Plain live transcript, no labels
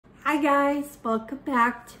Hi guys, welcome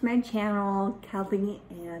back to my channel, Kelly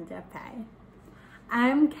and FA.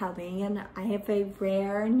 I'm Kelly and I have a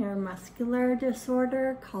rare neuromuscular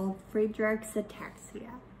disorder called Friedreich's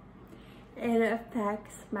ataxia. It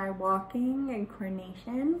affects my walking and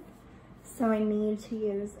coordination, so I need to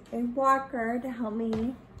use a walker to help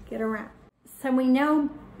me get around. So we know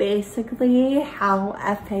basically how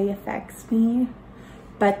FA affects me,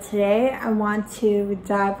 but today I want to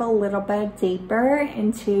dive a little bit deeper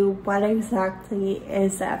into what exactly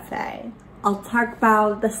is FA. I'll talk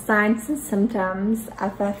about the signs and symptoms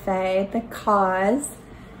of FA, the cause,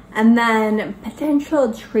 and then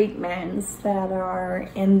potential treatments that are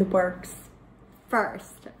in the works.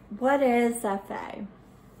 First, what is FA?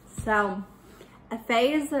 So, FA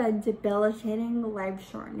is a debilitating,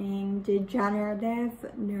 life-shortening, degenerative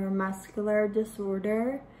neuromuscular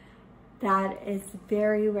disorder that is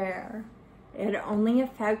very rare. It only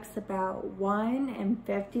affects about 1 in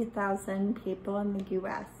 50,000 people in the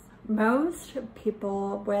US. Most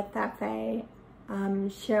people with FA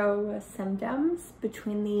show symptoms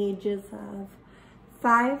between the ages of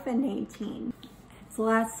 5 and 18. It's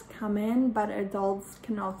less common, but adults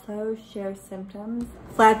can also show symptoms.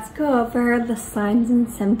 Let's go over the signs and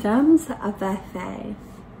symptoms of FA.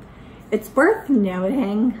 It's worth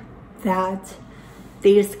noting that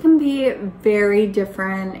these can be very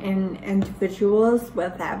different in individuals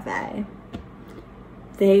with FA.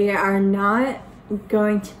 They are not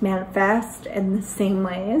going to manifest in the same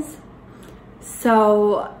ways.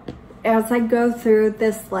 So as I go through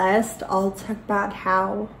this list, I'll talk about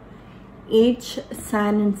how each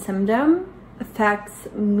sign and symptom affects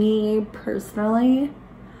me personally.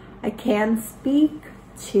 I can't speak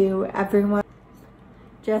to everyone.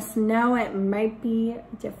 Just know it might be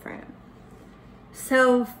different.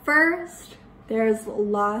 So first, there's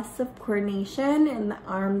loss of coordination in the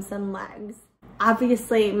arms and legs.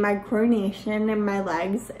 Obviously, my coordination in my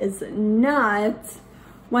legs is not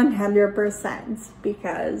 100%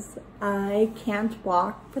 because I can't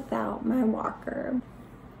walk without my walker.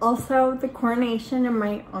 Also, the coordination in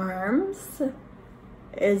my arms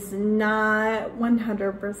is not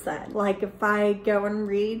 100%. Like if I go and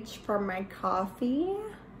reach for my coffee,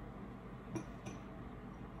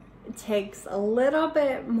 it takes a little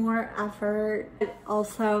bit more effort.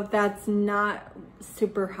 Also, that's not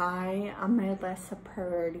super high on my list of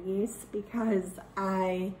priorities because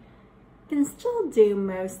I can still do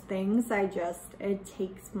most things, it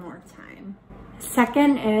takes more time.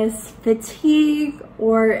 Second is fatigue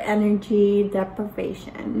or energy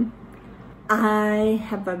deprivation. I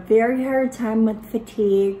have a very hard time with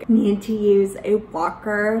fatigue. I need to use a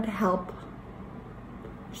walker to help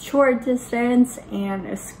short distance and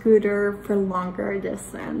a scooter for longer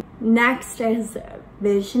distance. Next is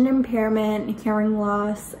vision impairment, hearing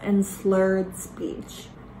loss, and slurred speech.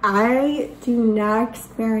 I do not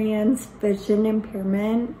experience vision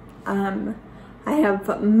impairment. I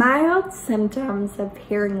have mild symptoms of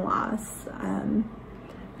hearing loss.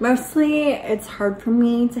 Mostly it's hard for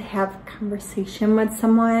me to have a conversation with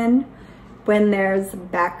someone when there's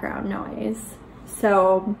background noise.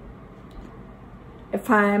 So if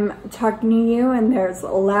I'm talking to you and there's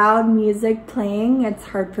loud music playing, it's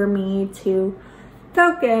hard for me to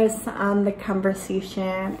focus on the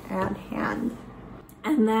conversation at hand.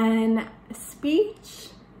 And then speech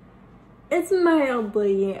is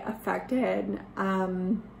mildly affected.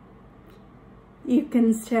 You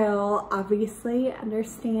can still obviously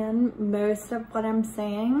understand most of what I'm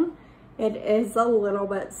saying. It is a little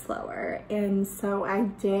bit slower. And so I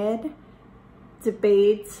did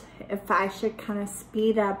debate if I should kind of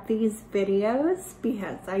speed up these videos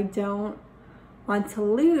because I don't want to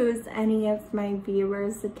lose any of my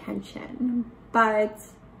viewers' attention. But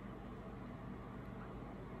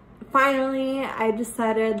finally, I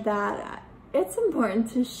decided that it's important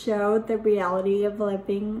to show the reality of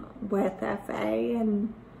living with FA,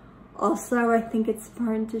 and also I think it's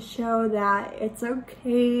important to show that it's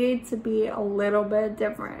okay to be a little bit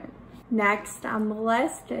different. Next on the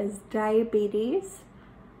list is diabetes.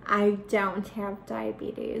 I don't have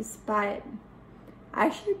diabetes, but I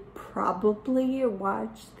should probably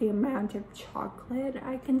watch the amount of chocolate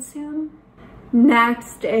I consume.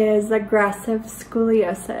 Next is aggressive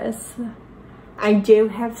scoliosis. I do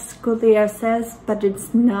have scoliosis, but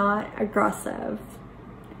it's not aggressive.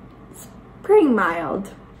 It's pretty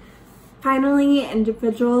mild. Finally,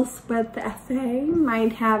 individuals with FA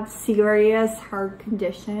might have serious heart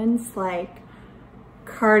conditions like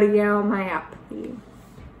cardiomyopathy.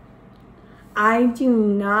 I do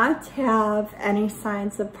not have any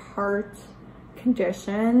signs of heart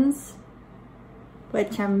conditions,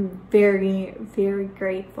 which I'm very, very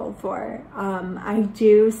grateful for. I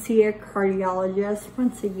do see a cardiologist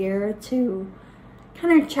once a year to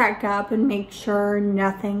kind of check up and make sure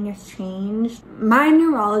nothing has changed. My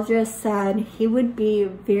neurologist said he would be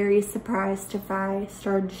very surprised if I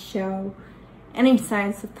started to show any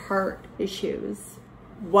signs of heart issues.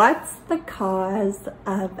 What's the cause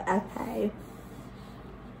of FA?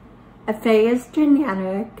 FA is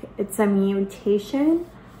genetic. It's a mutation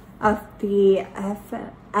of the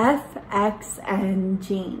FXN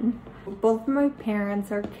gene. Both of my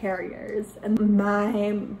parents are carriers, and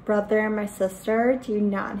my brother and my sister do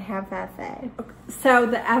not have FA. So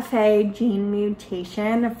the FA gene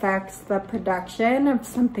mutation affects the production of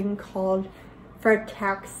something called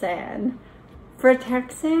frataxin.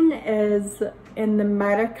 Frataxin is in the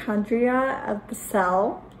mitochondria of the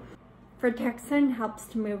cell. Frataxin helps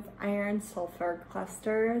to move iron-sulfur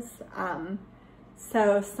clusters.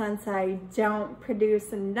 So since I don't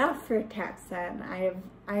produce enough frataxin, I have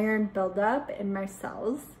iron buildup in my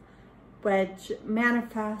cells, which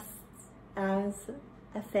manifests as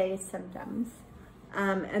FA symptoms.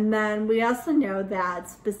 And then we also know that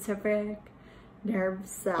specific nerve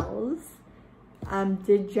cells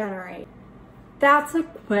degenerate. That's a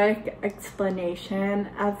quick explanation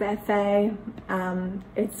of FA.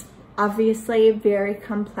 It's obviously very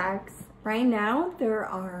complex. Right now, there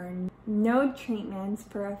are no treatments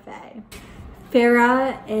for FA.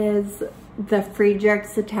 FARA is the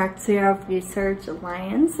Friedreich's Ataxia Research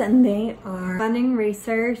Alliance, and they are funding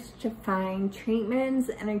research to find treatments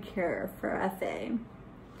and a cure for FA.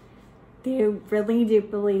 They really do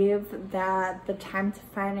believe that the time to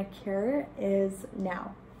find a cure is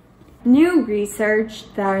now. New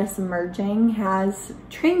research that is emerging has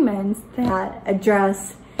treatments that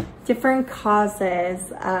address different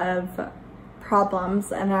causes of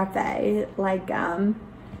problems in FA, like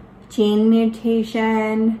gene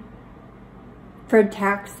mutation,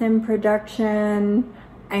 frataxin production,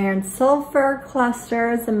 iron-sulfur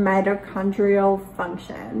clusters, and mitochondrial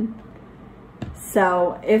function.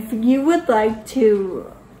 So if you would like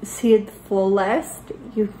to see the full list,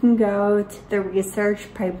 you can go to the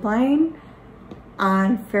research pipeline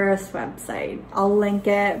on FARA's website. I'll link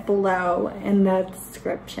it below in the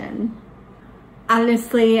description.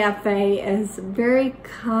 Honestly, FA is very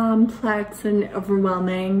complex and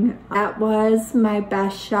overwhelming. That was my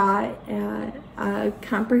best shot at a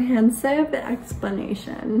comprehensive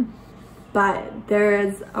explanation. But there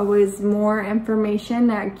is always more information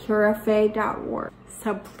at curefa.org.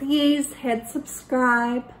 So please hit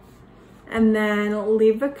subscribe and then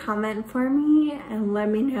leave a comment for me and let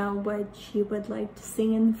me know what you would like to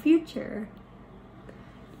see in the future.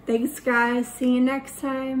 Thanks guys, see you next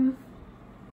time.